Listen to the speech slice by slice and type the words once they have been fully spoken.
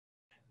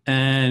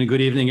And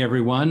good evening,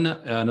 everyone.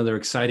 Another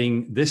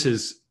exciting, this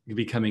is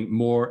becoming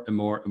more and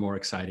more and more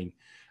exciting.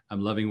 I'm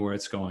loving where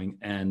it's going.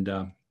 And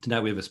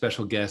tonight we have a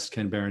special guest,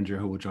 Ken Berenger,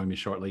 who will join me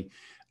shortly.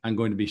 I'm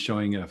going to be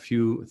showing a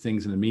few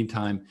things in the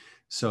meantime.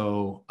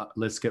 So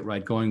let's get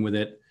right going with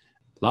it.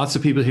 Lots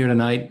of people here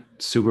tonight.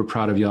 Super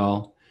proud of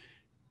y'all.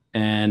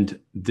 And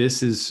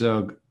this is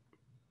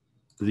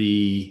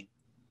the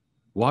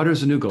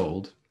water's a new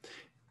gold.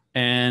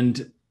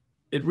 And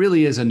it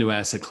really is a new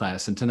asset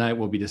class. And tonight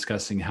we'll be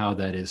discussing how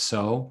that is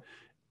so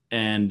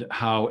and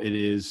how it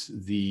is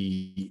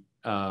the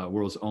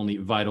world's only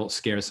vital,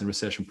 scarce, and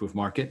recession-proof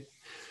market.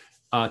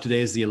 Today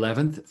is the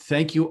 11th.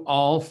 Thank you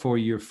all for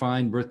your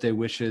fine birthday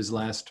wishes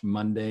last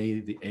Monday,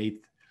 the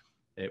 8th.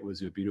 It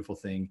was a beautiful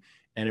thing.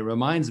 And it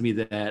reminds me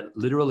that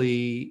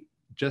literally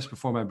just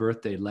before my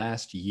birthday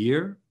last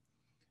year,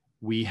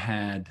 we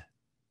had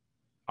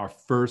our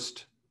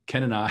first,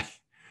 Ken and I,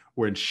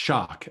 were in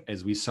shock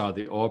as we saw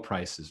the oil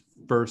prices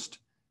first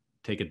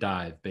take a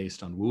dive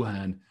based on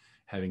Wuhan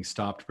having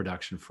stopped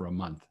production for a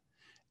month.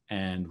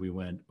 And we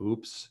went,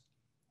 oops.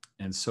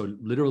 And so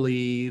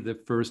literally the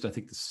first, I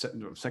think the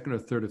second or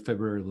third of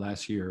February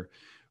last year,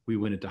 we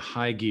went into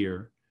high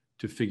gear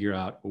to figure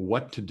out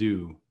what to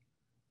do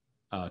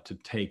to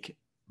take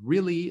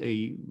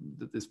really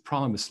this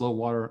problem with slow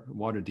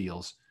water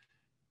deals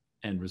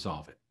and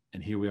resolve it.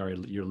 And here we are a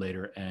year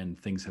later, and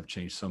things have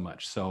changed so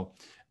much. So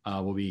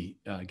we'll be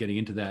getting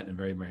into that in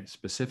very, very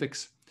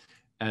specifics.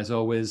 As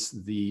always,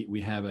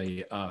 we have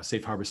a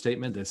safe harbor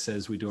statement that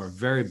says we do our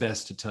very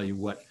best to tell you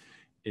what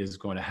is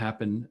going to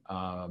happen.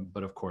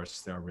 But of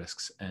course, there are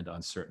risks and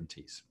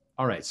uncertainties.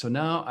 All right, so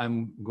now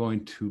I'm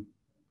going to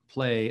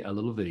play a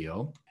little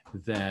video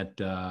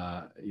that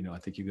I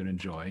think you're going to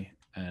enjoy,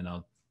 and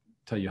I'll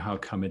tell you how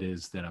come it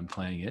is that I'm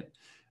playing it.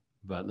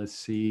 But let's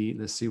see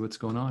what's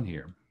going on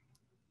here.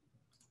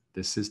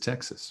 This is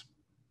Texas.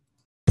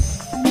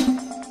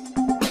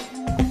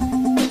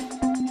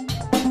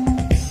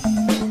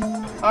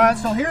 All right,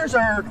 so here's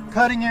our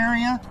cutting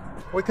area.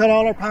 We cut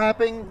all our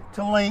piping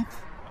to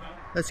length.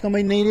 That's going to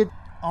be needed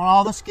on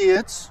all the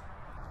skids.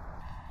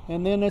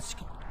 And then it's,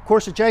 of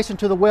course, adjacent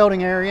to the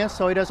welding area,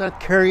 so he doesn't have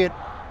to carry it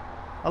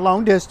a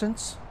long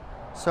distance.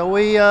 So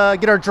we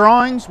get our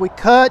drawings, we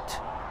cut,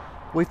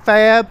 we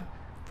fab.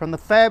 From the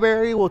fab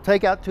area, we'll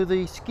take out to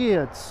the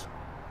skids.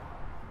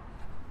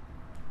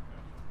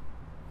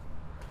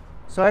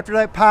 So after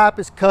that pipe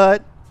is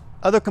cut,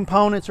 other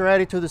components are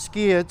added to the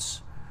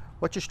skids.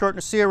 What you're starting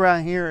to see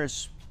around here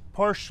is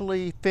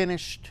partially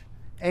finished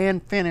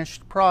and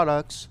finished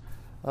products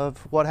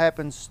of what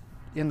happens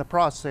in the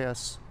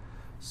process.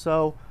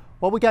 So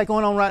what we got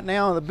going on right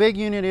now, the big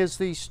unit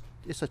is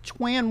it's a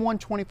twin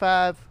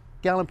 125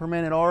 gallon per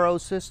minute RO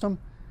system.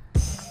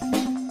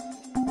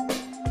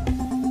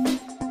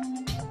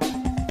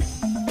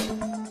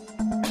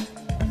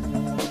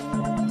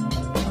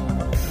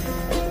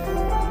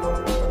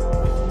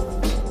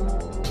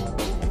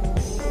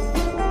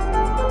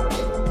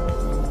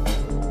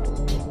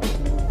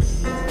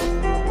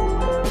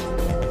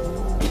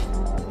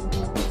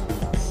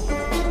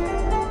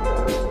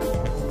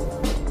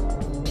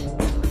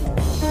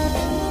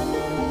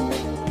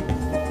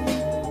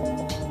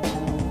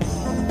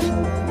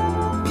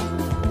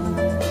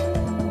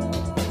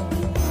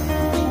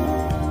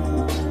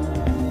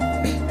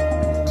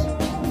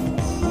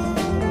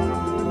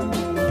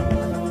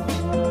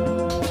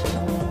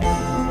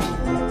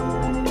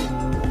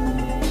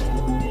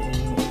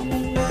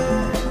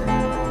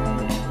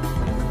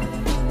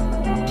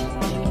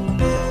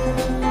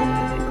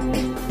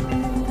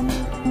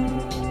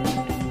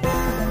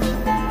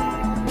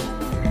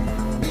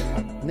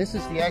 This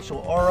is the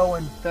actual RO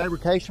and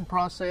fabrication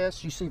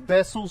process. You see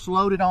vessels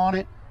loaded on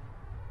it.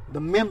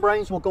 The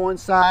membranes will go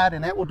inside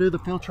and that will do the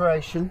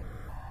filtration.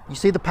 You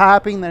see the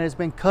piping that has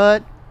been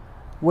cut,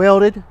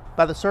 welded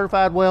by the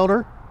certified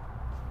welder.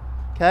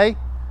 Okay.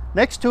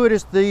 Next to it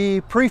is the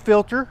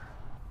pre-filter.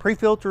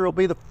 Pre-filter will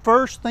be the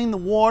first thing the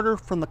water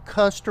from the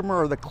customer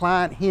or the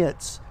client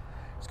hits.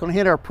 It's going to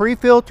hit our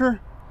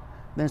pre-filter,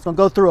 then it's going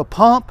to go through a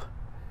pump,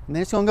 and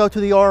then it's going to go to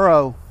the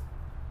RO.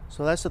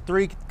 So that's the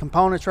three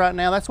components right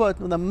now. That's what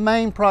the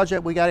main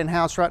project we got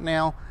in-house right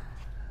now.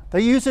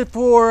 They use it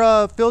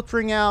for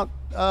filtering out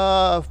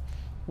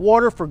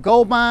water for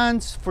gold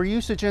mines for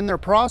usage in their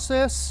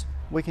process.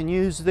 We can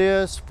use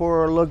this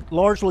for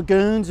large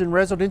lagoons in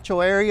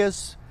residential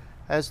areas.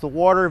 As the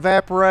water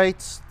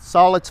evaporates,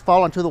 solids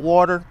fall into the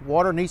water.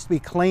 Water needs to be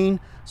clean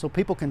so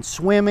people can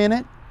swim in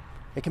it.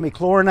 It can be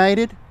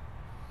chlorinated.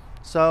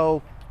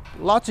 So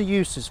lots of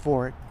uses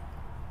for it.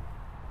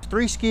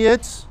 3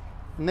 skids.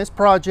 In this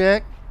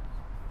project,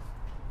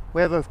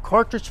 we have a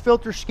cartridge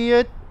filter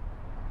skid,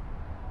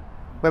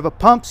 we have a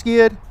pump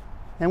skid,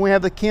 and we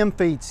have the chem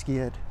feed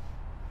skid.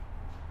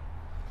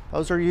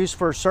 Those are used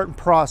for a certain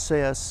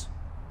process.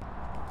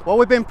 What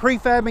we've been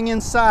prefabbing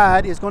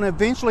inside is going to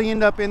eventually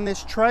end up in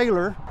this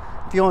trailer.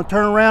 If you want to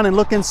turn around and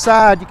look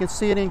inside, you can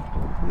see it in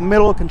the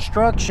middle of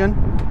construction.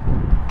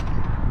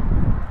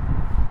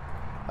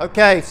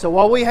 Okay, so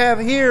what we have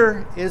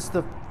here is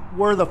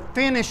where the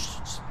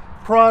finished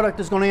product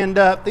is going to end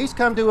up. These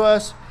come to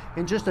us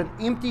in just an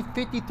empty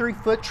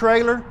 53-foot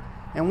trailer,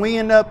 and we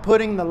end up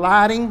putting the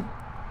lighting,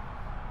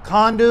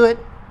 conduit,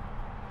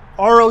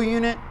 RO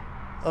unit,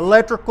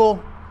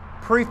 electrical,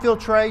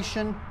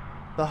 pre-filtration,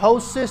 the whole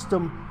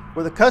system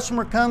where the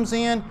customer comes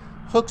in,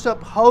 hooks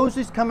up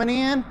hoses coming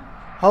in,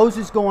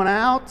 hoses going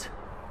out,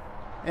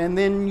 and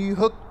then you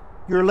hook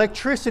your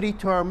electricity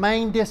to our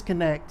main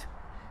disconnect.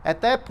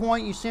 At that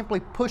point, you simply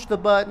push the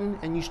button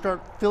and you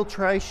start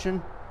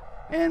filtration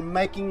and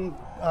making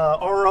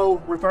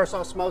RO, reverse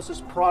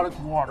osmosis product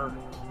water.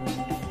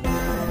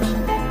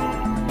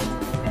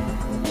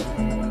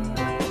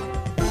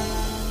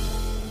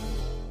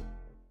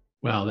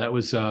 Wow, that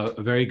was a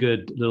very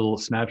good little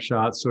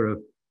snapshot, sort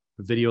of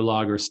video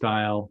logger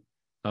style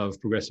of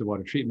progressive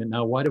water treatment.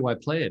 Now, why do I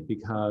play it?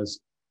 Because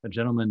a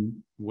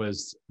gentleman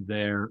was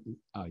there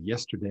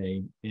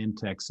yesterday in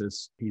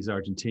Texas. He's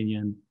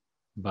Argentinian,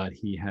 but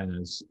he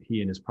and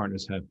his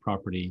partners have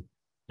property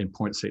in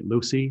Point St.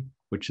 Lucie,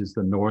 which is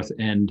the north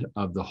end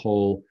of the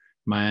whole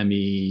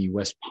Miami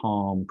West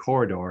Palm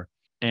corridor.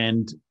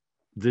 And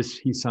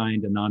he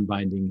signed a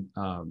non-binding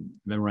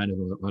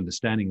memorandum of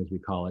understanding, as we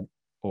call it,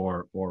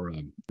 or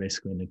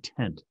basically an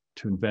intent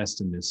to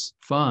invest in this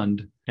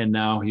fund. And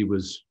now he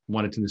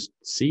wanted to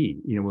see,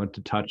 wanted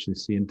to touch and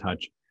see and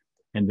touch.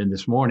 And then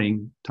this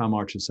morning, Tom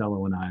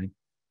Archicello and I,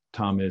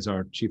 Tom is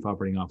our chief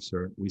operating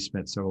officer. We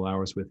spent several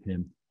hours with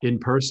him in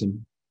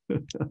person.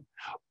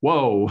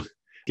 Whoa,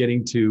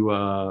 getting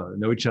to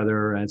know each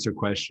other, answer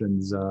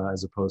questions,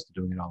 as opposed to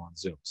doing it all on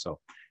Zoom. So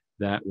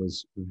that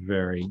was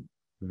very,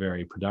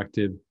 very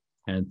productive,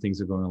 and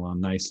things are going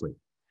along nicely.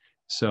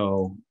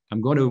 So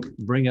I'm going to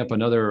bring up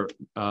another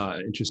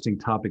interesting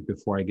topic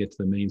before I get to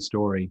the main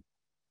story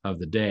of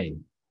the day.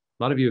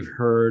 A lot of you have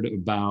heard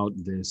about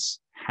this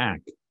hack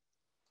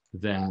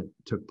that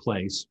took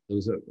place. It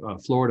was a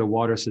Florida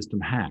water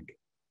system hack.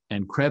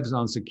 And Krebs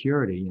on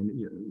Security,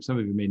 and some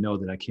of you may know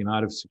that I came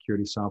out of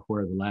security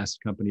software. The last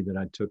company that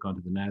I took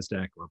onto the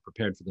NASDAQ or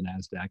prepared for the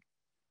NASDAQ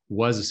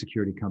was a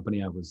security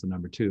company. I was the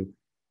number 2.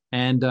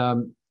 And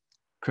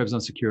Krebs on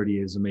Security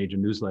is a major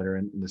newsletter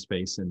in the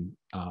space, and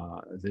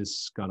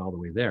this got all the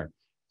way there.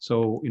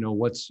 So,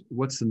 what's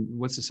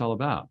this all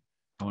about?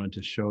 I wanted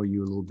to show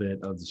you a little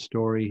bit of the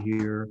story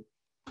here,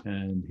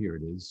 and here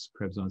it is,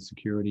 Krebs on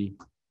Security.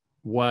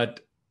 What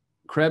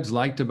Krebs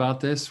liked about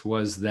this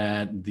was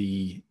that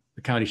the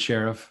county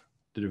sheriff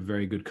did a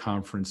very good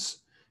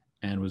conference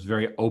and was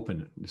very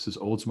open. This is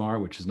Oldsmar,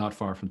 which is not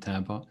far from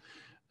Tampa,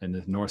 in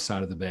the north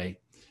side of the bay.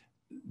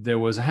 There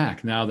was a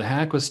hack. Now, the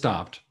hack was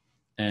stopped,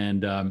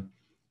 and the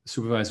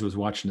supervisor was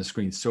watching the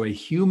screen. So a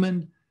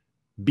human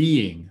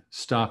being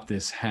stopped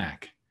this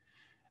hack.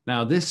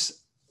 Now,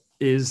 this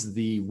is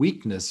the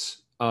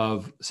weakness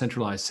of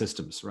centralized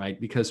systems, right?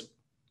 Because,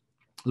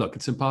 look,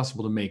 it's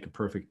impossible to make a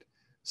perfect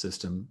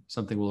system.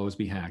 Something will always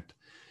be hacked.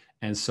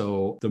 And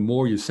so the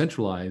more you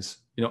centralize,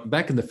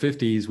 back in the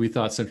 50s, we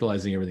thought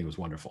centralizing everything was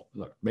wonderful.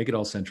 Look, make it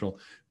all central,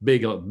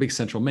 big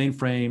central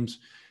mainframes,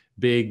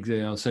 big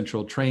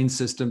central train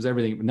systems,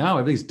 everything. Now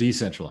everything's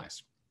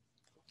decentralized.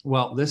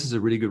 Well, this is a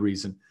really good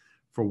reason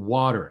for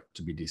water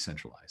to be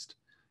decentralized.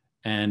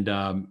 And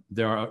and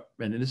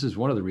this is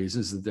one of the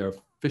reasons that there are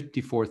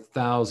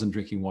 54,000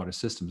 drinking water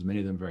systems, many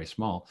of them very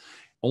small.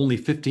 Only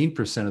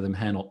 15% of them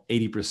handle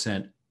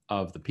 80%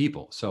 of the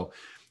people. So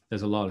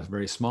there's a lot of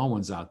very small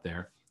ones out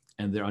there,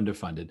 and they're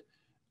underfunded.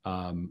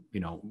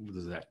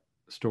 There's that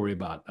story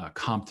about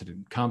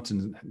Compton.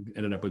 Compton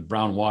ended up with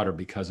brown water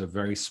because a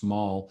very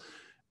small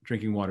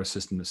drinking water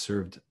system that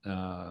served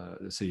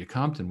the city of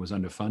Compton was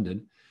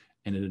underfunded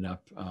and ended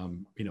up,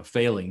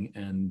 failing.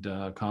 And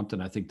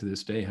Compton, I think to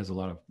this day, has a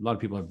lot of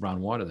people have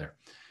brown water there.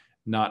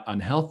 Not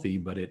unhealthy,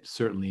 but it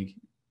certainly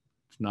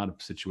is not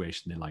a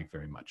situation they like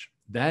very much.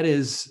 That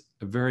is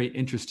a very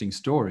interesting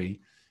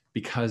story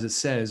because it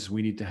says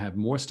we need to have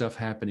more stuff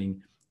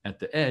happening at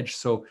the edge.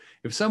 So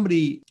if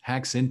somebody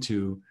hacks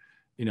into,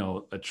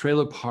 a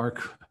trailer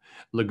park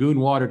lagoon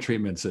water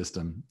treatment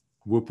system,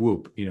 whoop,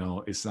 whoop,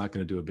 it's not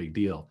going to do a big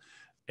deal.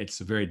 It's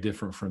very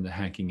different from the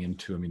hacking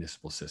into a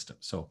municipal system.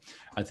 So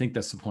I think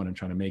that's the point I'm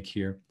trying to make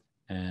here.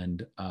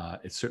 And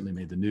it certainly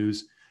made the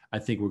news. I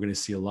think we're going to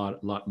see a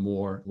lot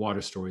more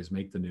water stories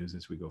make the news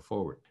as we go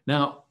forward.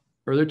 Now,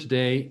 earlier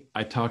today,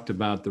 I talked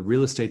about the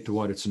real estate to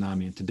water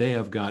tsunami. And today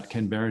I've got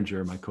Ken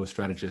Berenger, my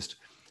co-strategist,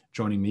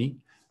 joining me.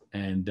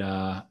 And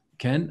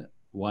Ken,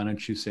 why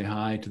don't you say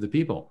hi to the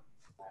people?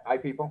 Hi,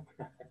 people.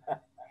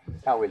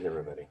 How is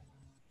everybody?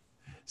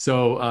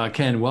 So,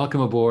 Ken, welcome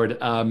aboard.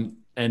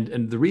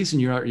 And the reason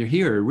you're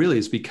here really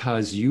is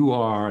because you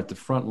are at the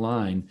front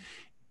line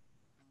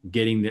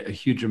getting a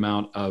huge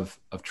amount of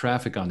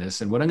traffic on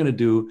this. And what I'm going to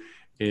do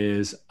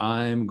is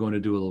I'm going to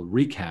do a little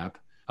recap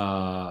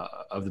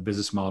of the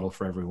business model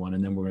for everyone.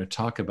 And then we're going to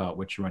talk about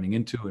what you're running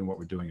into and what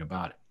we're doing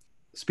about it.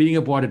 Speeding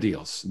up water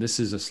deals. This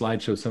is a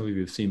slideshow some of you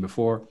have seen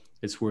before.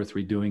 It's worth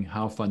redoing.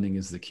 How funding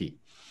is the key.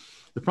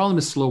 The problem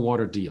is slow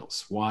water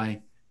deals.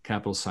 Why?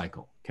 Capital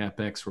cycle.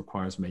 CapEx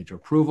requires major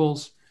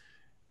approvals.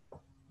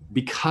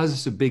 Because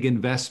it's a big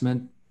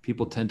investment,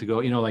 people tend to go,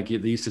 like they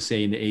used to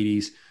say in the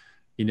 80s,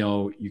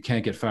 you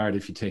can't get fired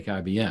if you take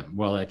IBM.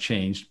 Well, that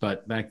changed.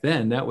 But back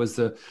then, that was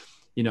it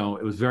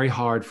was very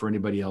hard for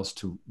anybody else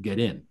to get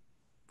in.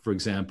 For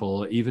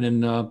example, even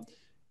in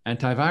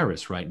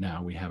antivirus right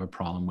now, we have a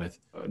problem with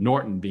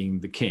Norton being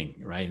the king,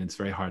 right? And it's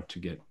very hard to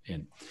get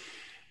in.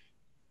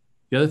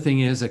 The other thing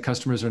is that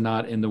customers are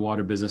not in the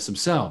water business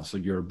themselves. So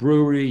you're a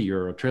brewery,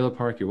 you're a trailer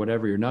park, you're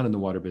whatever, you're not in the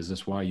water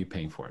business. Why are you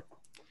paying for it?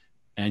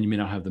 And you may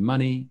not have the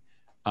money.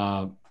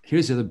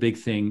 Here's the other big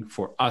thing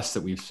for us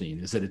that we've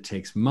seen is that it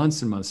takes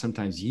months and months,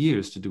 sometimes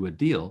years to do a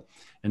deal.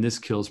 And this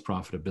kills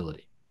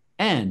profitability.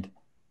 And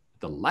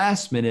at the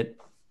last minute,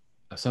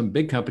 some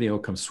big company will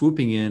come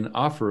swooping in,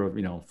 offer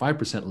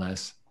 5%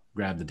 less,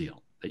 grab the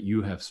deal that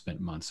you have spent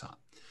months on.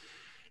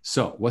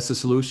 So what's the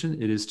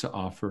solution? It is to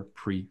offer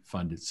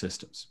pre-funded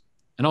systems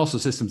and also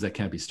systems that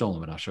can't be stolen,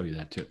 but I'll show you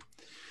that too.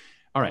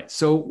 All right,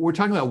 so we're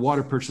talking about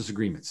water purchase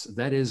agreements.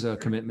 That is a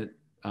commitment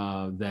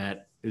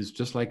that is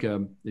just like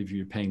if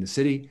you're paying the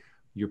city,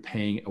 you're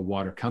paying a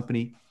water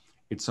company.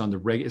 It's on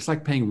the it's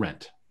like paying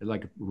rent,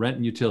 like rent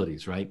and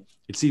utilities, right?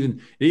 It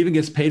even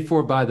gets paid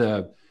for by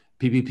the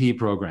PPP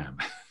program.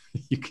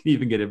 You can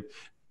even get it,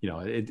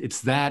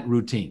 it's that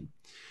routine.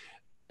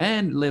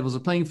 And levels the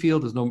playing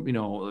field. There's no,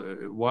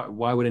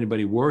 why would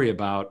anybody worry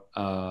about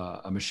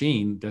a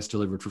machine that's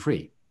delivered for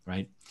free,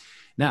 right?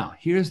 Now,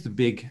 here's the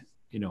big,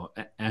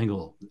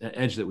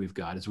 edge that we've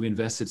got is we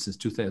invested since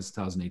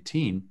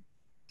 2018.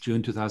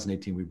 June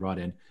 2018, we brought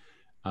in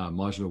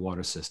modular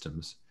water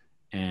systems,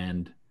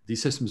 and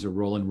these systems are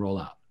roll in, roll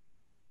out.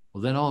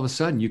 Well, then all of a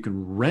sudden you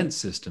can rent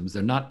systems.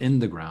 They're not in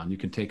the ground. You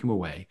can take them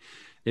away.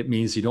 It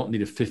means you don't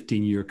need a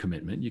 15-year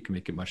commitment. You can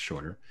make it much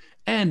shorter.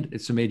 And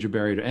it's a major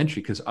barrier to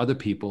entry because other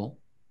people,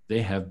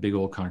 they have big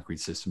old concrete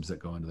systems that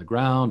go into the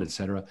ground, et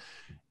cetera.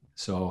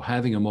 So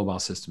having a mobile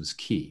system is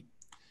key.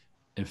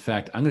 In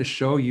fact, I'm going to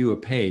show you a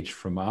page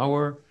from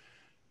our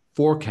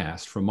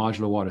forecast for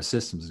modular water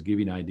systems to give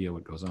you an idea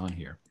what goes on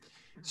here.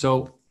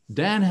 So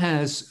Dan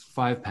has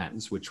 5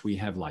 patents, which we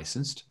have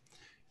licensed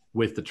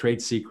with the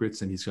trade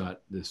secrets. And he's got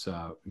this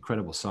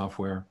incredible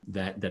software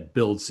that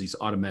builds these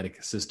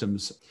automatic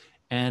systems.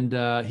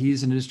 And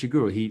he's an industry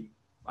guru.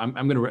 I'm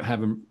going to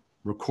have him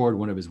record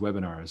one of his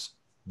webinars.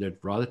 They're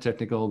rather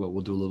technical, but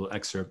we'll do a little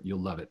excerpt. You'll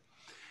love it.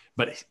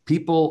 But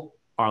people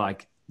are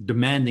like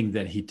demanding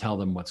that he tell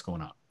them what's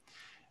going on.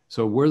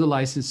 So we're the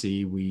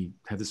licensee. We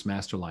have this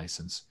master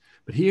license.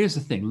 But here's the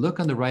thing. Look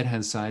on the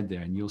right-hand side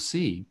there, and you'll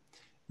see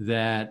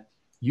that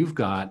you've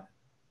got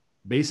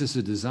basis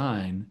of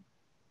design.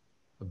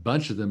 A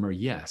bunch of them are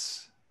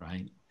yes,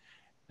 right?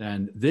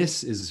 And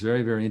this is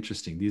very, very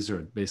interesting. These are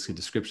basically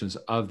descriptions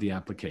of the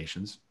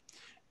applications.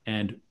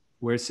 And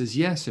where it says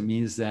yes, it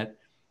means that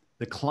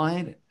the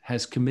client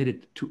has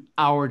committed to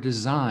our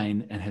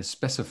design and has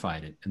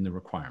specified it in the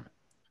requirement.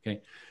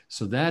 Okay,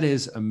 so that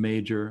is a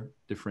major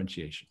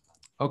differentiation.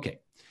 Okay,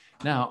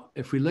 now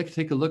if we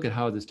take a look at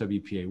how this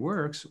WPA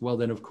works, well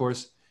then of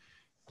course,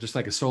 just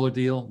like a solar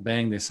deal,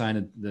 bang, they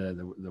sign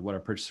the water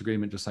purchase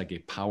agreement, just like a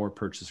power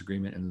purchase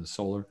agreement in the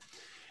solar.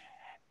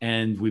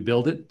 And we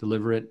build it,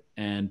 deliver it,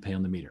 and pay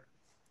on the meter.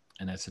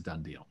 And that's a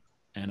done deal.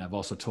 And I've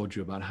also told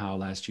you about how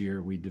last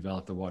year we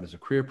developed the Water as a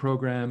Career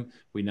program.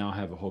 We now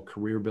have a whole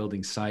career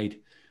building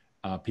site.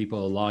 People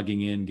are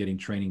logging in, getting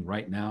training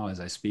right now as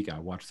I speak. I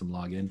watch them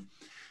log in.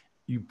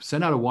 You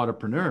send out a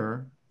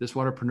waterpreneur, this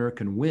waterpreneur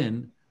can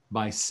win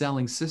by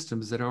selling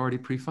systems that are already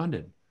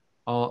pre-funded.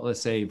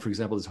 Let's say, for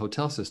example, this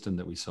hotel system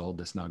that we sold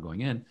that's now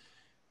going in,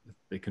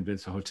 they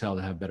convince the hotel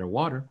to have better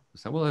water. They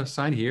say, well,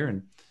 sign here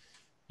and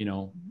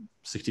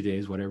 60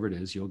 days, whatever it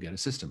is, you'll get a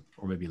system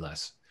or maybe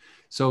less.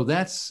 So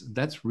that's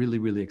really,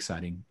 really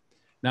exciting.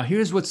 Now,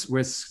 here's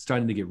where it's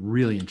starting to get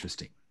really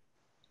interesting.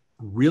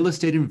 Real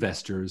estate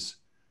investors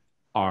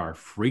are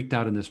freaked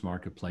out in this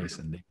marketplace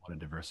and they want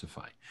to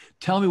diversify.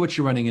 Tell me what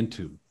you're running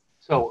into.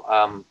 So,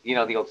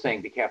 the old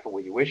saying, be careful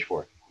what you wish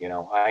for.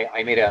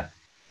 I made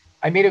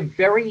a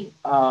very,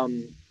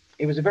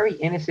 it was a very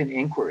innocent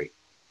inquiry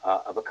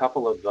of a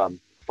couple of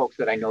folks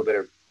that I know that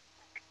are,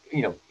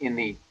 in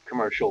the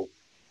commercial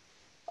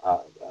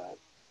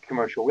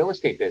real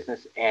estate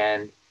business.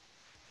 And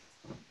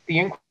the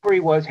inquiry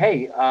was,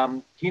 hey,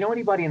 do you know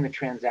anybody in the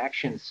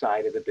transaction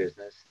side of the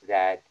business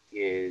that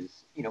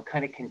is,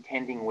 kind of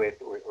contending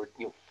with or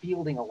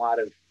fielding a lot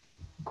of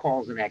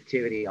calls and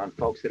activity on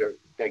folks that are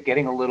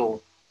getting a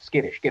little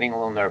skittish, getting a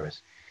little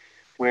nervous?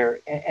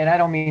 And I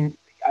don't mean,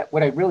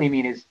 what I really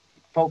mean is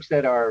folks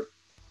that are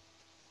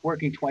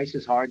working twice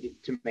as hard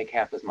to make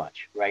half as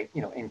much, right?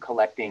 In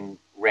collecting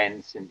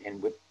rents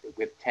and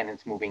with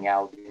tenants moving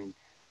out in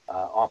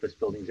office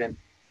buildings. And,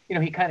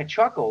 he kind of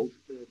chuckled.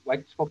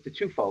 I spoke to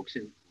 2 folks,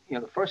 and,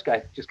 the first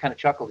guy just kind of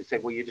chuckled. He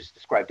said, well, you just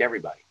described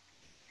everybody.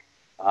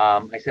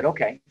 I said,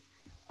 okay,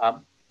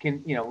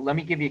 let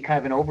me give you kind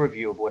of an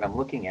overview of what I'm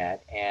looking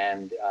at.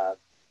 And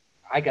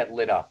I got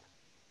lit up.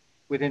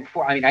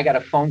 I got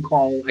a phone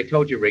call. I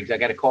told you, Riggs, I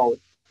got a call at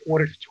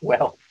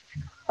 11:45.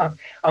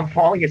 I'm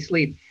falling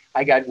asleep.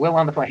 I got Will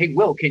on the phone. Hey,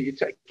 Will, can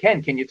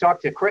you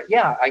talk to Chris?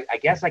 Yeah, I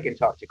guess I can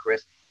talk to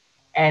Chris.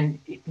 And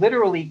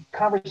literally,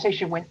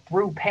 conversation went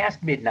through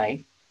past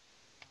midnight.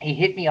 He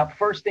hit me up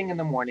first thing in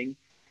the morning.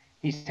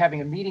 He's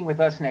having a meeting with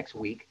us next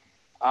week.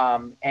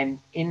 And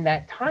in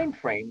that time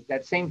frame,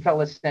 that same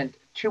fella sent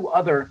two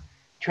other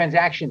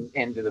transaction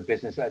end of the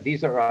business.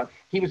 These are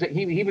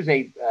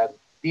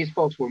these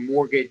folks were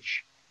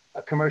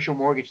commercial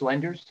mortgage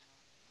lenders.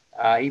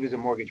 He was a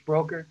mortgage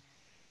broker.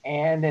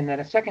 And then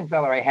a second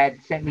fella I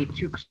had sent me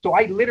two. So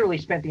I literally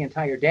spent the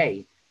entire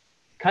day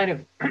kind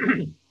of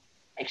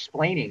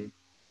explaining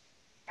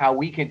how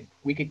we could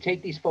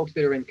take these folks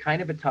that are in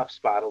kind of a tough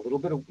spot, a little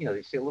bit of,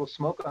 they say a little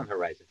smoke on the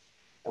horizon,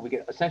 and we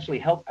could essentially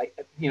help.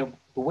 The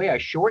way I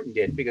shortened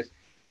it, because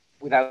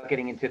without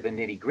getting into the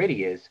nitty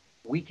gritty, is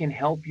we can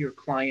help your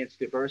clients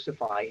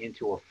diversify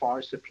into a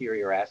far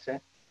superior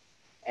asset,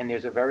 and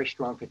there's a very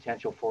strong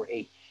potential for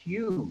a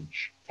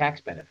huge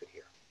tax benefit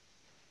here.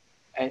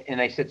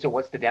 And I said, so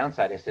what's the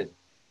downside? I said,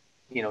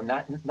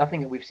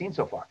 nothing that we've seen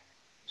so far.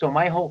 So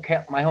my whole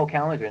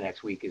calendar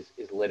next week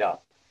is lit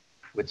up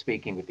with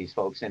speaking with these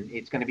folks, and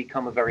it's going to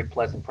become a very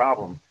pleasant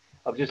problem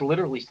of just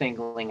literally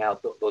singling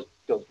out those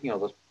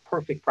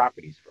perfect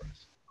properties for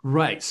us.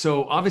 Right.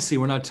 So obviously,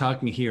 we're not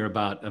talking here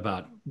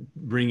about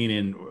bringing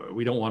in.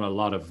 We don't want a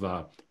lot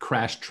of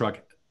crash truck,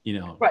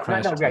 Right.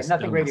 Crash Right.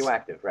 Nothing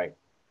radioactive. Right.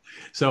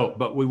 So,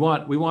 but we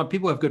want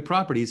people who have good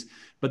properties,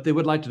 but they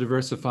would like to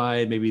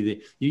diversify.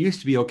 Maybe you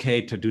used to be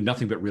okay to do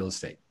nothing but real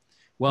estate.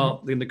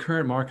 Well, in the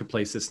current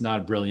marketplace, it's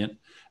not brilliant.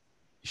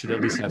 You should at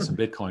least have some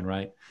Bitcoin,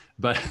 right?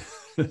 But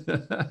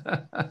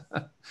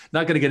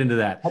not going to get into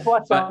that. I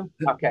bought some.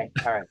 Okay.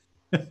 All right.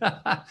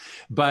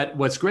 But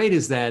what's great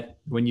is that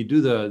when you do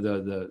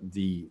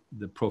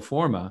the pro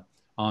forma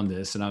on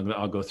this, and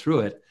I'll go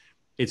through it,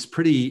 it's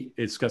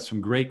got some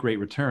great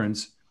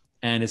returns,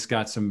 and it's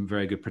got some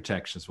very good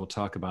protections. We'll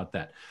talk about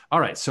that. All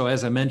right. So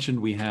as I mentioned,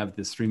 we have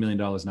this $3 million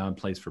now in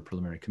place for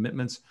preliminary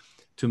commitments,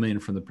 $2 million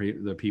from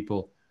the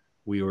people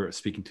we were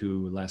speaking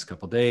to the last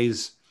couple of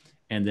days,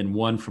 and then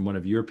one from one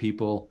of your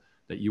people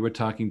that you were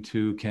talking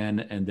to, Ken,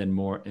 and then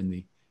more in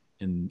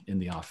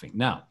the offing.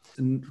 Now,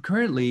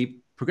 currently,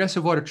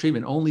 Progressive Water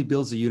Treatment only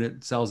builds a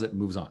unit, sells it, and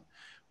moves on.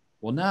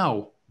 Well,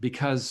 now,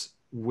 because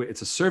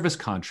it's a service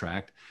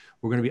contract,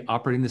 we're going to be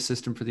operating the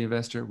system for the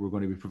investor. We're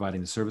going to be providing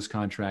the service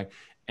contract,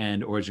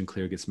 and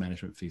OriginClear gets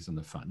management fees on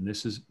the fund. And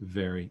this is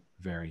very,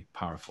 very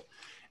powerful.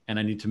 And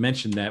I need to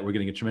mention that we're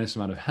getting a tremendous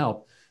amount of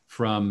help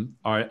from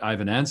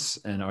Ivan Ance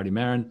and Artie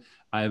Marin.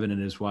 Ivan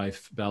and his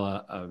wife,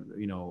 Bella,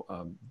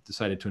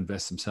 decided to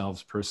invest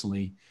themselves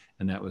personally,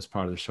 and that was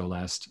part of the show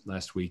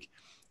last week.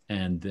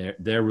 And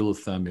their rule of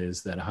thumb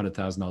is that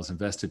 $100,000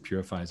 invested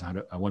purifies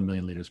 1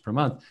 million liters per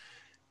month.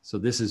 So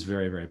this is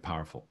very, very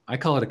powerful. I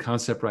call it a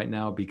concept right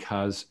now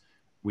because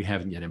we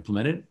haven't yet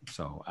implemented it.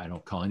 So I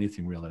don't call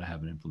anything real that I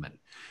haven't implemented.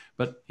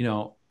 But,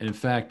 in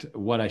fact,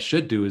 what I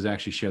should do is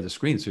actually share the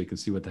screen so you can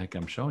see what the heck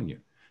I'm showing you.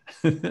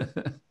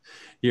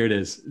 Here it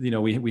is.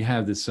 We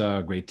have this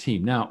great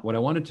team. Now, what I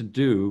wanted to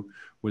do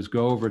was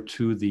go over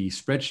to the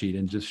spreadsheet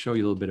and just show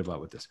you a little bit about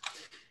what this.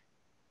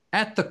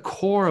 At the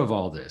core of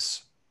all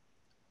this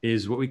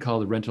is what we call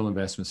the rental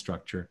investment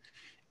structure.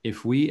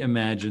 If we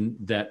imagine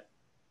that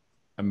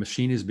a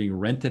machine is being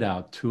rented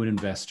out to an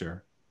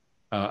investor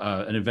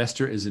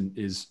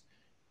is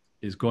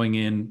going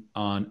in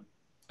on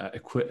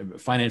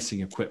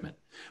financing equipment,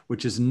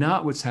 which is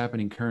not what's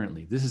happening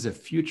currently. This is a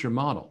future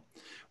model.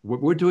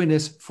 We're doing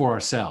this for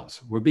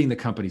ourselves. We're being the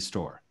company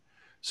store.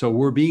 So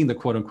we're being the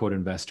quote unquote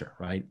investor,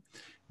 right?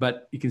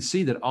 But you can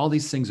see that all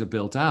these things are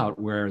built out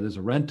where there's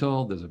a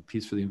rental, there's a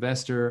piece for the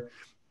investor,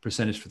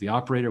 percentage for the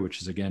operator, which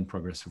is again,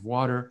 Progressive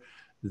Water.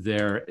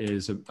 There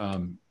is a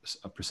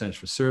percentage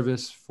for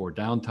service, for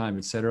downtime,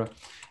 et cetera.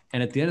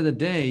 And at the end of the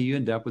day, you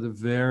end up with a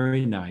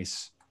very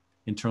nice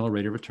internal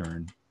rate of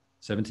return,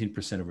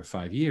 17% over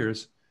 5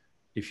 years.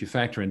 If you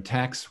factor in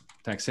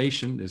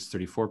taxation is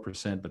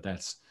 34%, but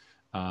that's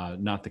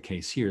not the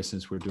case here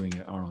since we're doing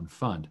our own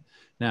fund.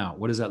 Now,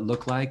 what does that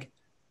look like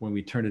when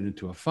we turn it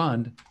into a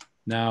fund?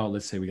 Now,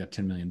 let's say we got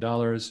 $10 million.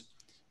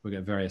 We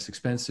got various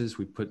expenses.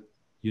 We put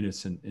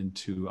units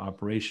into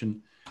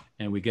operation,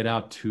 and we get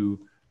out to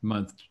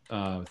month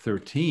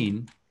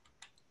 13.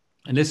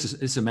 And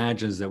this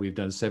imagines that we've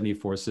done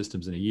 74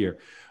 systems in a year,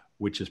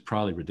 which is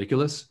probably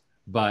ridiculous,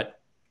 but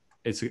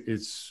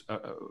it's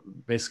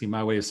basically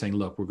my way of saying,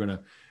 look, we're going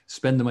to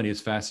spend the money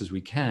as fast as we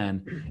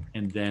can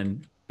and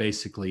then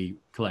basically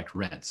collect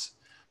rents.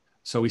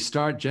 So we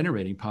start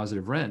generating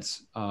positive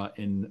rents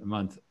in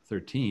month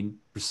 13,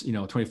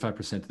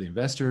 25% to the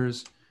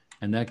investors,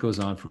 and that goes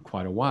on for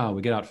quite a while.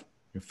 We get out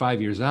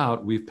 5 years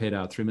out, we've paid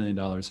out $3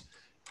 million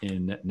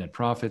in net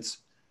profits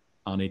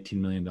on $18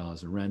 million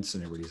in rents,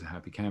 and everybody's a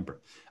happy camper.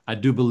 I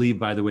do believe,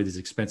 by the way, these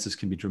expenses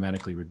can be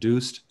dramatically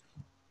reduced.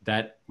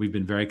 That we've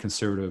been very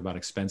conservative about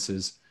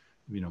expenses,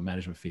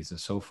 management fees and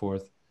so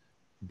forth,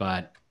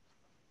 but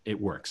it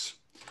works.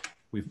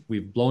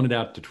 We've blown it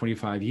out to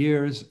 25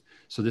 years.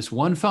 So this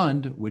one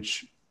fund,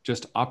 which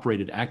just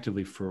operated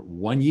actively for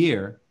 1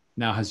 year,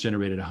 now has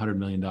generated $100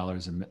 million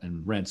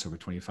in rents over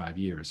 25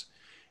 years.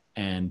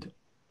 And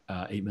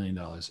 $8 million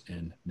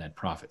in net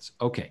profits.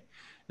 Okay.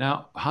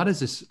 Now, how does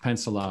this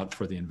pencil out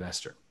for the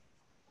investor?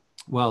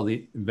 Well,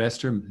 the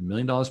investor, $1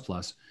 million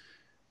plus,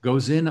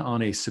 goes in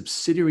on a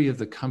subsidiary of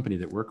the company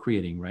that we're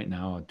creating right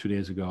now. 2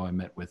 days ago, I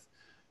met with,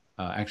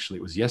 actually,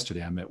 it was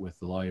yesterday, I met with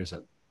the lawyers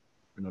at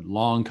a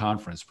long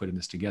conference putting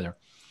this together.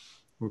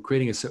 We're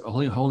creating a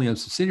wholly owned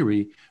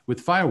subsidiary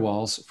with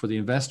firewalls for the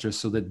investors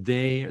so that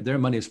their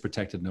money is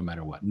protected no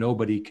matter what.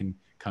 Nobody can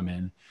come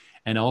in.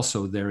 And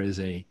also there is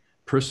a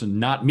person,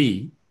 not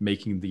me,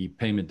 making the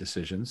payment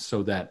decisions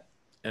so that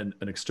an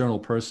external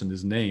person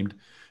is named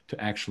to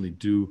actually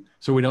do,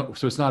 so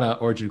it's not an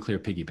Origin Clear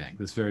piggy bank.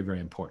 That's very, very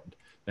important.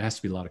 There has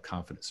to be a lot of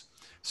confidence.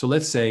 So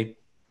let's say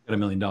got $1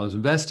 million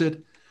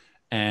invested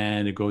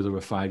and it goes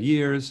over 5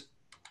 years.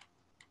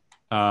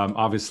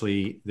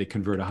 Obviously, they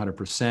convert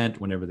 100%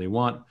 whenever they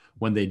want.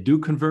 When they do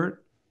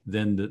convert,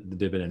 then the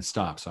dividend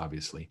stops,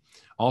 obviously.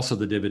 Also,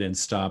 the dividend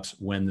stops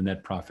when the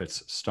net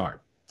profits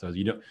start. So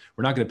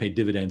we're not going to pay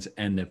dividends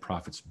and net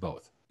profits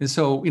both. And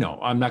so,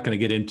 I'm not going to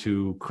get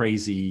into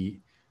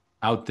crazy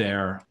out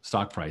there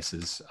stock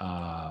prices.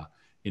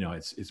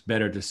 It's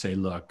better to say,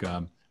 look,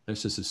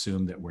 let's just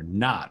assume that we're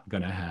not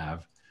going to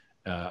have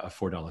a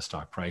 $4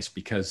 stock price,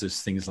 because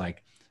there's things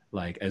like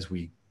as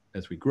we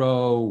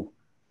grow,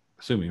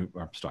 assuming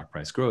our stock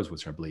price grows,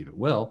 which I believe it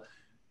will,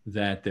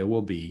 that there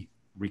will be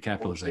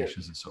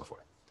recapitalizations and so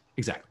forth.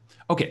 Exactly.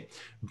 Okay.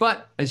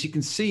 But as you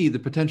can see, the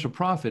potential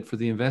profit for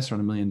the investor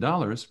on $1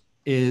 million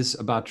is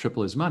about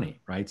triple his money,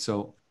 right?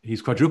 So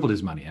he's quadrupled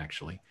his money,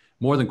 actually,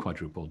 more than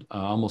quadrupled,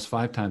 almost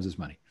 5 times his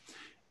money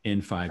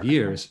in 5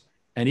 years.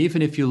 And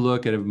even if you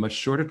look at a much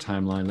shorter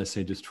timeline, let's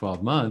say just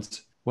 12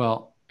 months,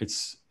 well,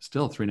 it's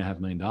still $3.5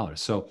 million.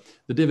 So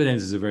the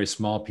dividends is a very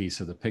small piece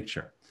of the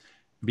picture.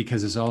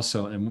 Because there's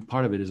also, and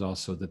part of it is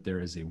also that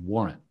there is a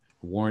warrant.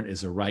 A warrant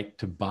is a right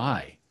to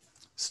buy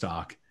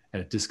stock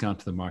at a discount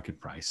to the market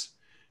price.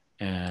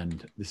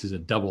 And this is a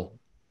double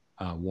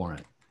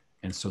warrant.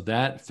 And so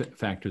that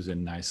factors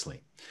in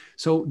nicely.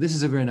 So this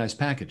is a very nice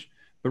package.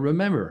 But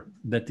remember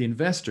that the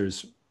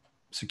investor's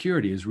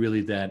security is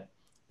really that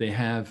they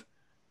have,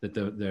 that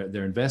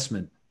their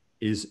investment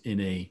is in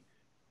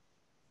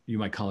you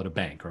might call it a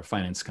bank or a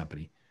finance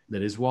company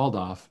that is walled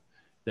off,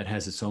 that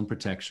has its own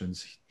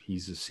protections.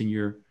 He's a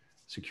senior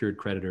secured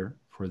creditor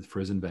for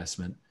his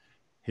investment,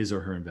 his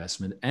or her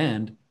investment.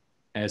 And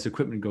as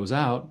equipment goes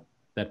out,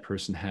 that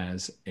person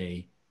has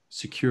a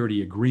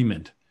security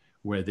agreement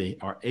where they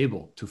are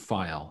able to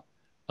file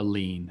a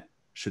lien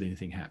should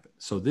anything happen.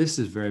 So this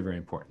is very, very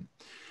important.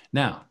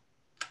 Now,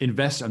 I'm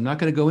not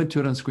going to go into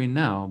it on screen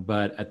now,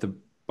 but at the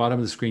bottom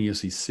of the screen, you'll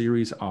see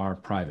Series R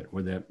private,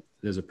 where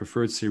there's a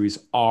preferred Series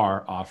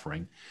R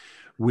offering,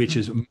 which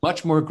is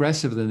much more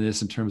aggressive than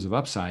this in terms of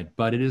upside,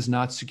 but it is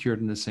not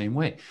secured in the same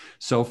way.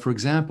 So for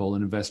example,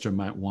 an investor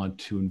might want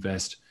to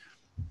invest,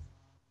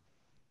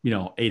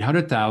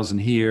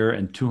 $800,000 here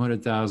and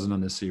 $200,000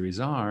 on the Series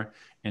R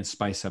and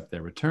spice up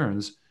their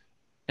returns.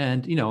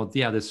 And,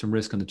 there's some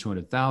risk on the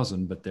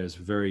 $200,000, but there's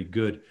very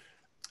good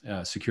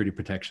security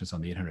protections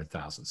on the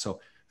 $800,000. So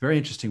very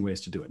interesting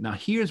ways to do it. Now,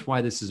 here's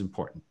why this is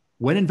important.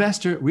 When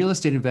real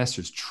estate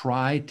investors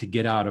try to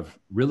get out of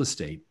real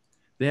estate,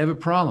 they have a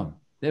problem.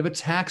 They have a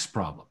tax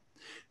problem.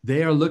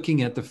 They are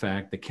looking at the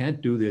fact they can't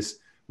do this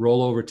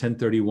rollover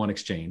 1031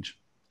 exchange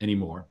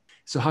anymore.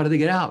 So how do they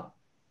get out?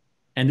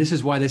 And this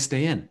is why they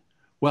stay in.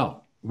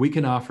 Well, we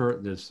can offer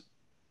this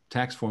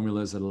tax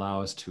formulas that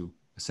allow us to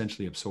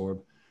essentially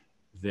absorb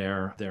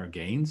their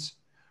gains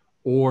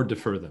or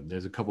defer them.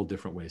 There's a couple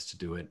different ways to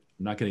do it.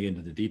 I'm not going to get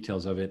into the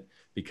details of it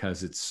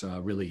because it's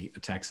really a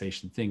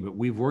taxation thing, but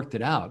we've worked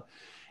it out.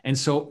 And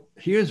so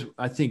here's,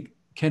 I think,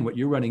 Ken, what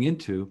you're running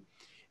into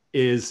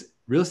is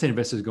real estate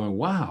investors going,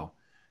 wow,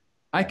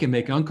 I can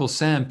make Uncle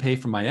Sam pay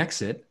for my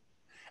exit.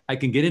 I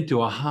can get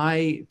into a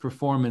high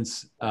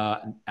performance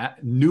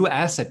new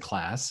asset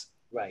class.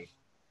 Right.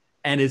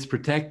 And it's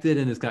protected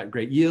and it's got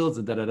great yields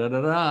and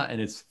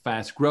and it's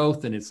fast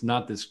growth and it's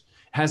not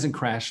hasn't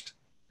crashed,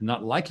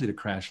 not likely to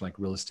crash like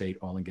real estate,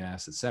 oil and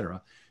gas, et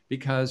cetera,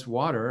 because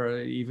water,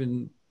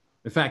 in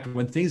fact,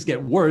 when things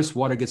get worse,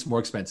 water gets more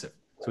expensive.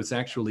 So it's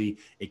actually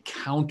a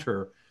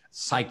counter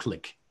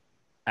cyclic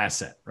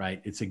asset, right?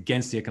 It's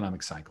against the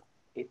economic cycle.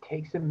 It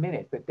takes a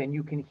minute, but then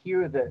you can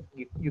hear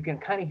you can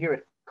kind of hear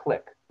it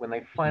click when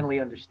they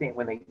finally understand,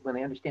 when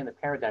they understand the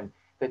paradigm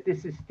that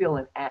this is still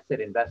an asset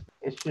investment.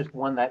 It's just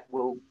one that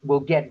will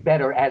get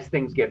better as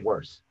things get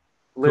worse.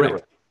 Literally.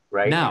 Correct.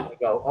 Right? Now, they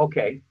go,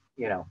 okay,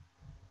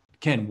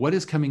 Ken, what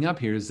is coming up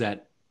here is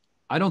that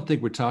I don't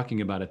think we're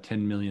talking about a $10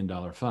 million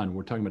fund.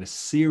 We're talking about a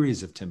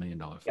series of $10 million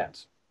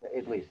funds. Yeah,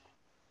 at least.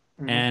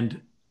 Mm-hmm.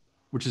 And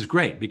which is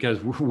great because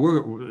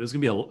there's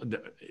going to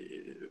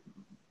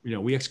be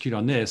we execute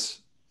on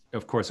this.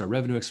 Of course, our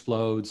revenue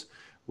explodes.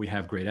 We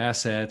have great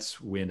assets.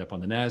 We end up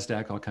on the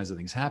NASDAQ. All kinds of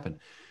things happen.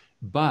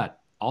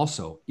 But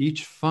also,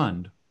 each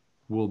fund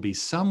will be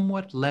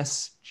somewhat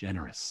less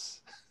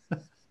generous.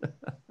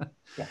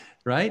 Yeah.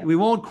 Right? We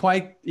won't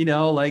quite,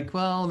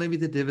 maybe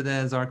the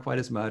dividends aren't quite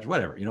as much,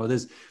 whatever.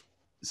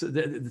 so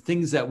the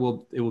things that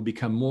it will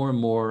become more and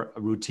more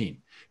a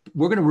routine.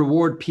 We're going to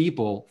reward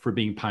people for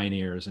being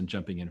pioneers and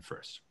jumping in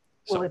first.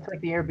 Well, it's like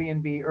the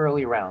Airbnb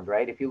early round,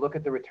 right? If you look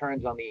at the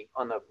returns on the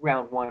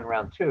round one,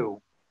 round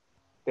two,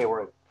 they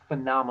were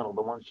phenomenal.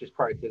 The ones just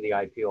prior to the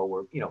IPO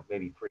were,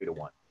 maybe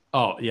 3-1.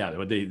 Oh yeah,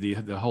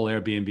 the whole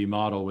Airbnb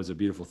model was a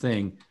beautiful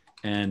thing,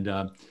 and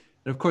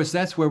of course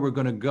that's where we're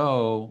going to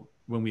go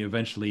when we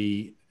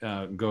eventually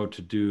go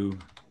to do.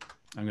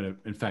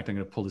 In fact, I'm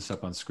going to pull this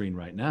up on screen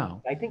right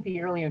now. I think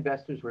the early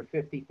investors were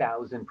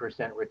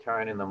 50,000%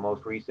 return, and the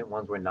most recent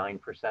ones were 9%.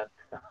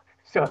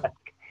 So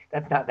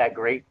that's not that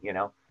great,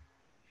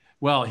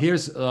 Well,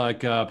 here's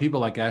like people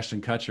like Ashton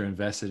Kutcher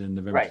invested in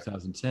November Right.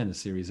 2010, a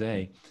Series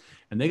A,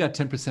 and they got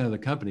 10% of the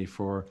company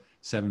for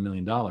 $7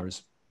 million.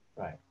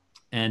 Right.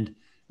 And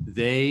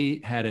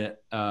they had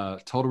a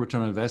total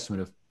return on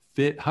investment of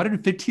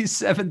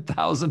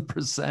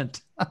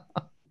 157,000%.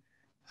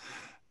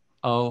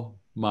 Oh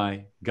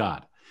my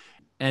God.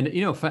 And,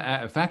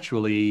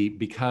 factually,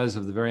 because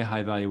of the very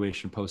high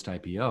valuation post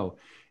IPO,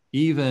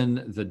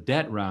 even the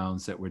debt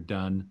rounds that were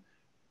done,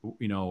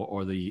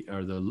 or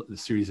the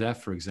Series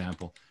F, for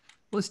example,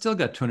 well, it still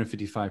got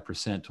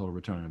 255% total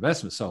return on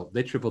investment. So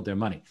they tripled their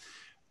money.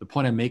 The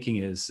point I'm making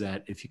is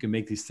that if you can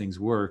make these things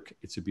work,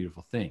 it's a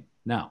beautiful thing.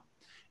 Now,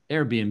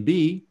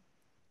 Airbnb,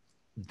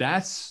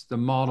 that's the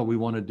model we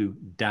want to do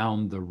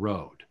down the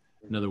road.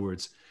 In other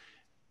words,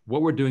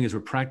 what we're doing is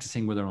we're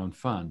practicing with our own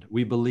fund.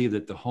 We believe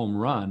that the home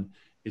run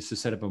is to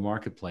set up a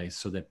marketplace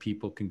so that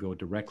people can go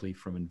directly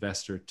from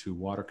investor to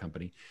water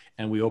company.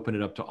 And we open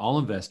it up to all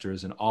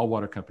investors and all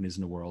water companies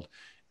in the world.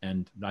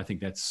 And I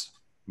think that's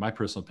my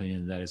personal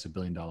opinion, that is $1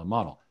 billion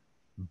model.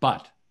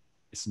 But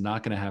it's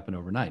not going to happen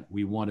overnight.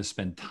 We want to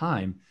spend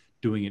time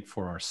doing it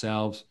for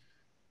ourselves,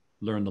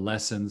 learn the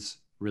lessons,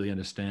 really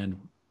understand,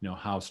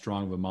 how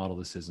strong of a model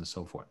this is and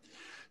so forth.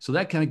 So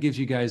that kind of gives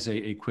you guys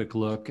a quick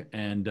look.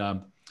 And,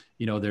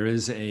 there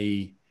is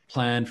a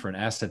plan for an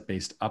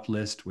asset-based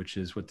uplist, which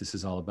is what this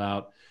is all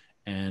about.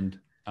 And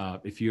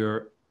if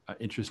you're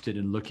interested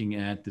in looking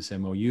at this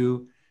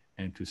MOU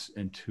and to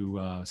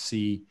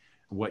see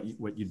what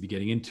you'd be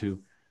getting into,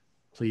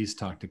 please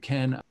talk to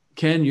Ken.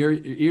 Ken, your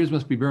ears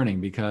must be burning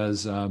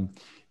because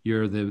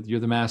you're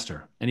the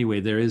master.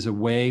 Anyway, there is a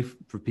way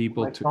for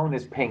people My phone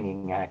is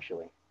pinging,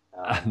 actually.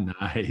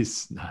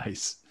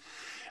 Nice.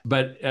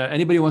 But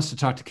anybody who wants to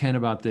talk to Ken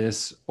about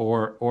this,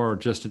 or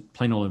just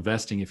plain old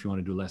investing, if you want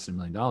to do less than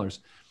 $1 million,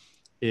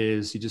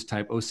 is you just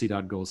type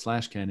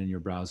oc.gold/Ken in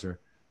your browser,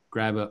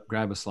 grab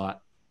a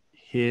slot.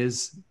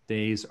 His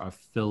days are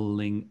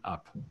filling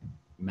up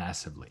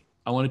massively.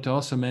 I wanted to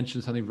also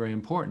mention something very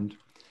important,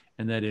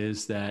 and that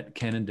is that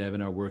Ken and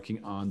Devin are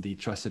working on the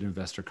Trusted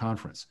Investor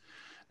Conference.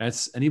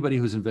 That's anybody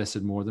who's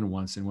invested more than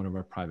once in one of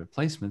our private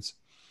placements.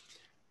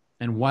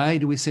 And why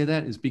do we say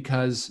that? Is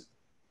because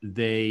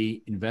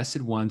they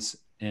invested once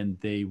and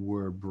they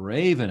were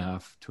brave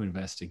enough to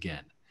invest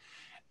again.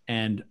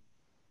 And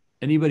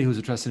anybody who's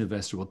a trusted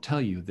investor will tell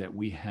you that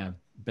we have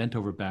bent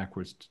over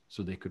backwards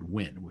so they could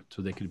win,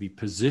 so they could be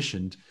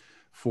positioned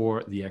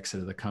for the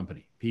exit of the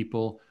company.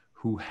 People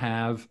who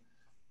have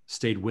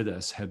stayed with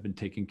us have been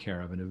taken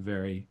care of in a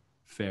very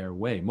fair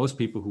way. Most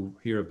people who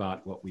hear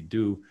about what we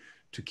do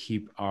to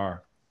keep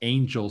our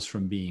angels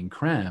from being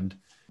crammed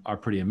are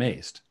pretty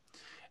amazed.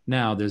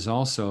 Now, there's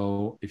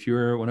also, if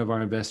you're one of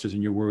our investors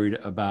and you're worried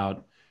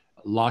about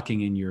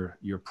locking in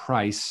your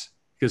price,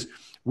 because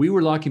we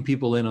were locking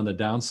people in on the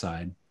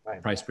downside,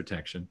 right, price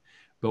protection,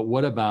 but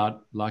what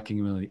about locking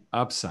them on the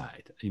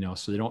upside,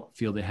 so they don't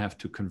feel they have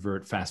to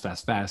convert fast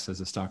as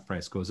the stock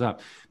price goes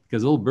up?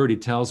 Because little birdie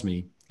tells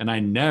me, and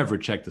I never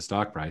check the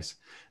stock price,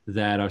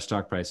 that our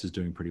stock price is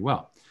doing pretty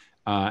well.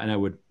 And I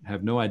would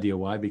have no idea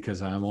why,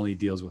 because I'm only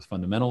deals with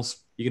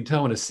fundamentals. You can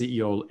tell when a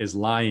CEO is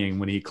lying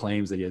when he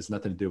claims that he has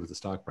nothing to do with the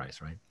stock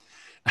price, right?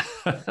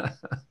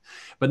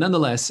 But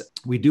nonetheless,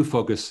 we do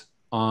focus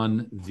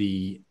on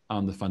the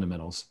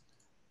fundamentals.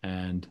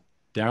 And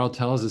Daryl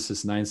tells us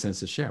it's 9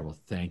 cents a share. Well,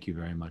 thank you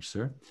very much,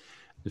 sir.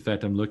 In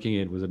fact, I'm looking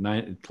at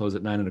it closed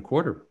at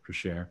 9.25 per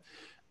share.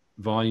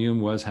 Volume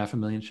was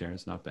 500,000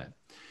 shares, not bad.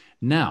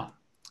 Now,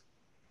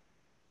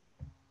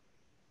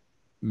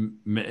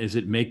 is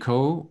it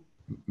Makoe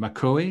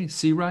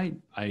Seawright?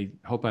 I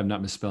hope I'm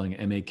not misspelling it,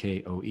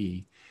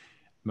 Makoe.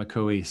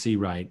 Makoe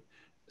Seawright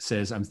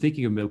says, I'm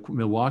thinking of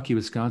Milwaukee,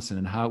 Wisconsin,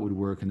 and how it would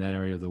work in that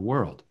area of the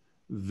world.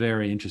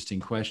 Very interesting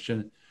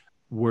question.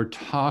 We're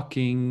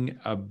talking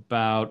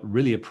about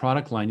really a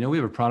product line. We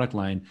have a product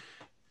line.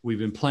 We've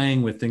been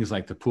playing with things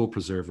like the pool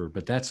preserver,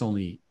 but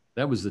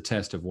that was the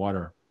test of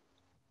water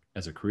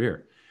as a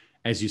career.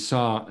 As you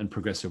saw in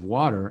Progressive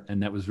Water,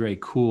 and that was very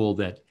cool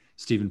that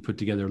Stephen put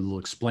together a little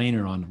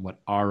explainer on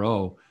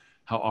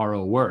how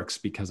RO works,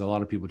 because a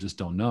lot of people just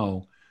don't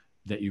know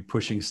that you're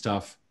pushing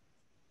stuff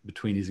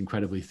between these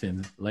incredibly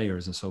thin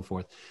layers and so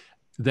forth.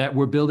 That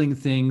we're building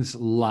things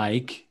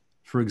like,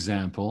 for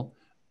example,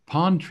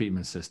 pond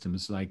treatment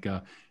systems. Like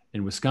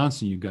in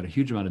Wisconsin, you've got a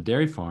huge amount of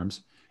dairy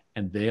farms,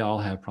 and they all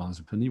have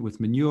problems with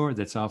manure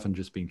that's often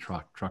just being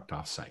trucked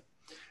off site.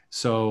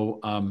 So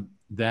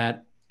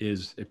that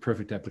is a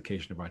perfect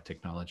application of our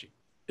technology.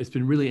 It's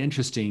been really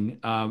interesting.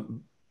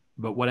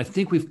 But what I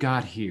think we've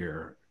got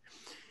here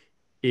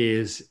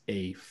is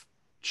a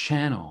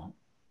channel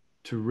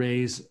to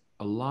raise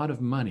a lot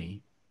of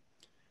money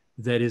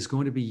that is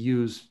going to be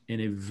used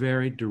in a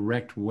very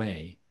direct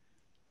way.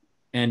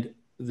 And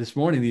this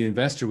morning, the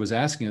investor was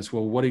asking us,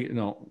 well, what do you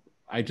know?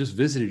 I just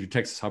visited your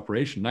Texas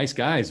operation. Nice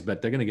guys,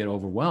 but they're going to get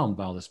overwhelmed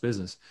by all this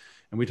business.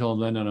 And we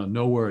told them,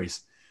 no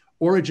worries.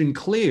 Origin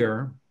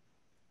Clear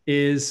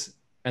is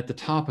at the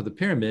top of the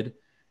pyramid.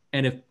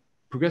 And if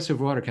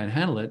Progressive Water can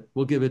handle it,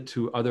 we'll give it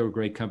to other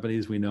great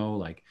companies we know,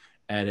 like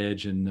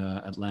AdEdge in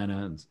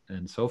Atlanta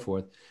and so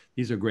forth.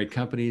 These are great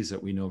companies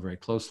that we know very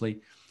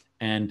closely.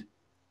 And,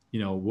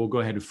 we'll go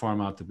ahead and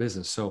farm out the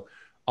business. So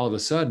all of a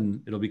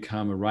sudden, it'll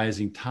become a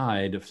rising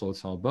tide that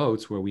floats all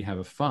boats, where we have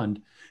a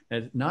fund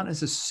that's not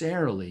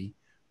necessarily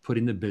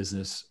putting the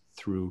business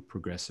through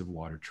Progressive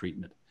Water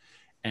treatment.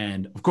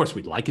 And of course,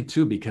 we'd like it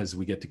to, because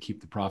we get to keep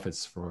the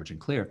profits for Origin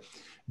Clear.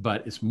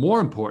 But it's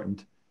more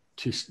important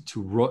to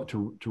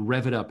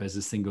rev it up as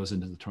this thing goes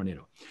into the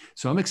tornado.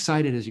 So I'm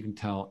excited, as you can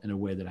tell, in a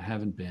way that I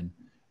haven't been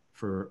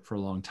for a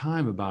long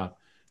time, about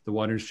the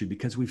water industry,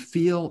 because we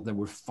feel that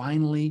we're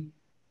finally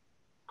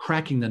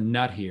cracking the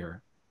nut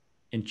here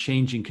and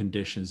changing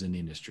conditions in the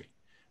industry,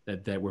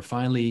 that we're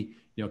finally,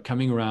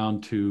 coming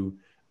around to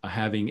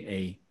having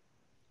a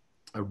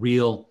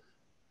real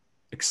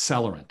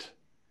accelerant.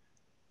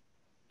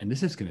 And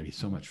this is going to be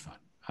so much fun.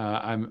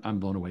 I'm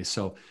blown away.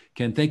 So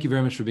Ken, thank you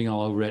very much for being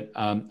all over it.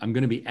 I'm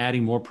going to be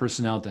adding more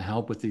personnel to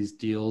help with these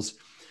deals.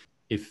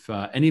 If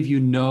any of you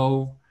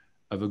know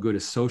of a good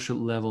associate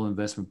level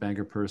investment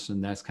banker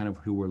person, that's kind of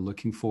who we're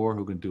looking for,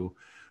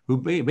 who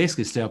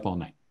basically stay up all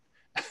night.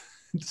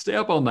 Stay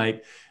up all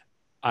night.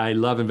 I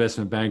love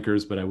investment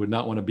bankers, but I would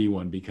not want to be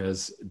one,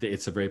 because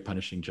it's a very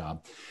punishing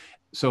job.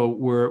 So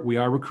we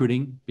are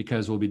recruiting,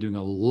 because we'll be doing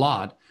a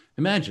lot.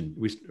 Imagine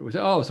we say,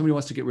 oh, somebody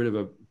wants to get rid of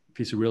a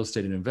piece of real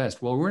estate and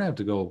invest. Well, we're going to have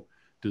to go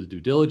do the due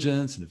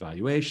diligence and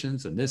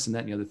evaluations and this and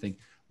that and the other thing.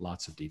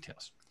 Lots of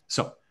details.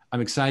 So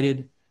I'm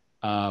excited.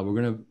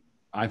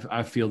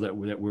 I feel that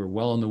we're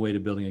well on the way to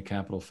building a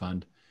capital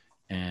fund.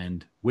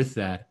 And with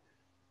that,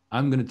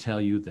 I'm going to tell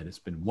you that it's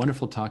been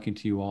wonderful talking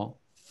to you all.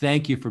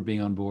 Thank you for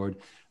being on board.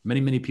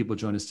 Many people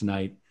joined us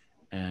tonight,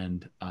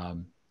 and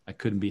I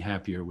couldn't be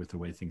happier with the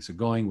way things are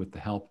going, with the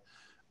help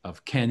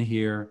of Ken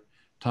here,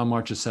 Tom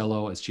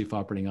Marchicello as Chief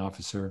Operating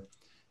Officer,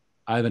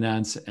 Ivan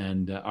Ants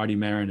and Artie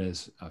Marin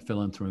as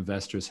fill-in-through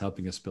investors,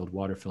 helping us build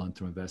water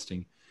fill-in-through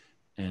investing,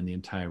 and the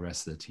entire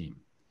rest of the team.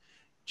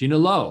 Gina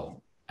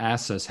Lowe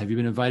asks us, have you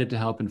been invited to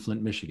help in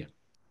Flint, Michigan?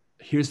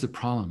 Here's the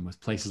problem with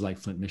places like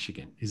Flint,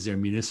 Michigan, is they're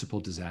municipal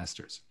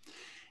disasters.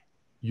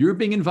 You're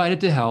being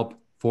invited to help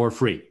for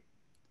free.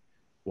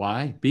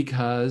 Why?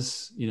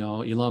 Because,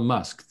 Elon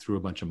Musk threw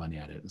a bunch of money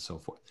at it and so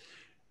forth.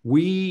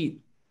 We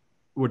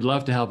would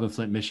love to help in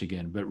Flint,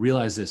 Michigan, but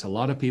realize this, a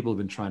lot of people have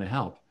been trying to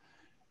help.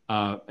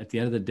 At the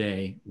end of the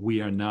day,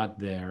 we are not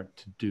there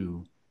to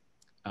do,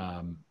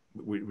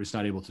 we're just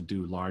not able to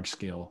do large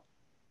scale,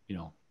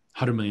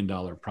 $100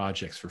 million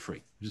projects for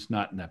free. We're just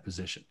not in that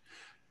position.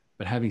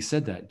 But having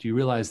said that, do you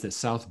realize that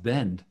South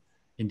Bend,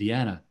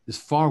 Indiana is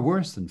far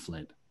worse than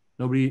Flint?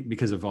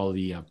 Because of all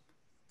the,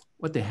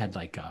 what they had,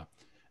 like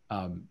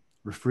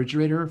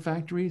refrigerator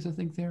factories, I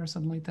think there, or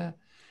something like that.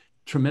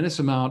 Tremendous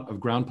amount of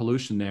ground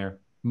pollution there,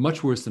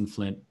 much worse than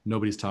Flint.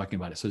 Nobody's talking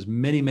about it. So there's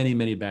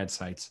many bad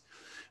sites.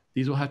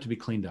 These will have to be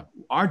cleaned up.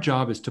 Our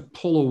job is to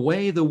pull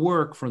away the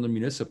work from the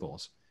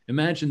municipals.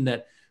 Imagine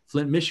that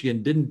Flint,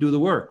 Michigan didn't do the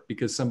work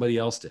because somebody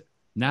else did.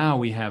 Now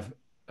we have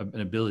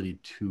an ability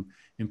to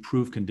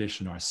improve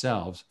condition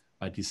ourselves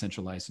by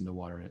decentralizing the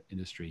water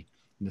industry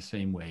in the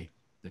same way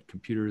that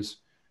computers,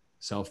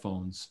 cell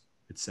phones,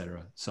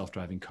 etc.,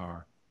 self-driving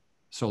car,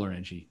 solar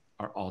energy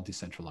are all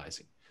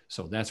decentralizing.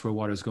 So that's where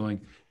water is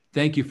going.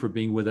 Thank you for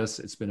being with us.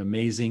 It's been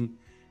amazing.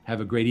 Have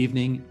a great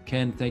evening.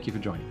 Ken, thank you for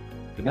joining.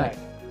 Good night.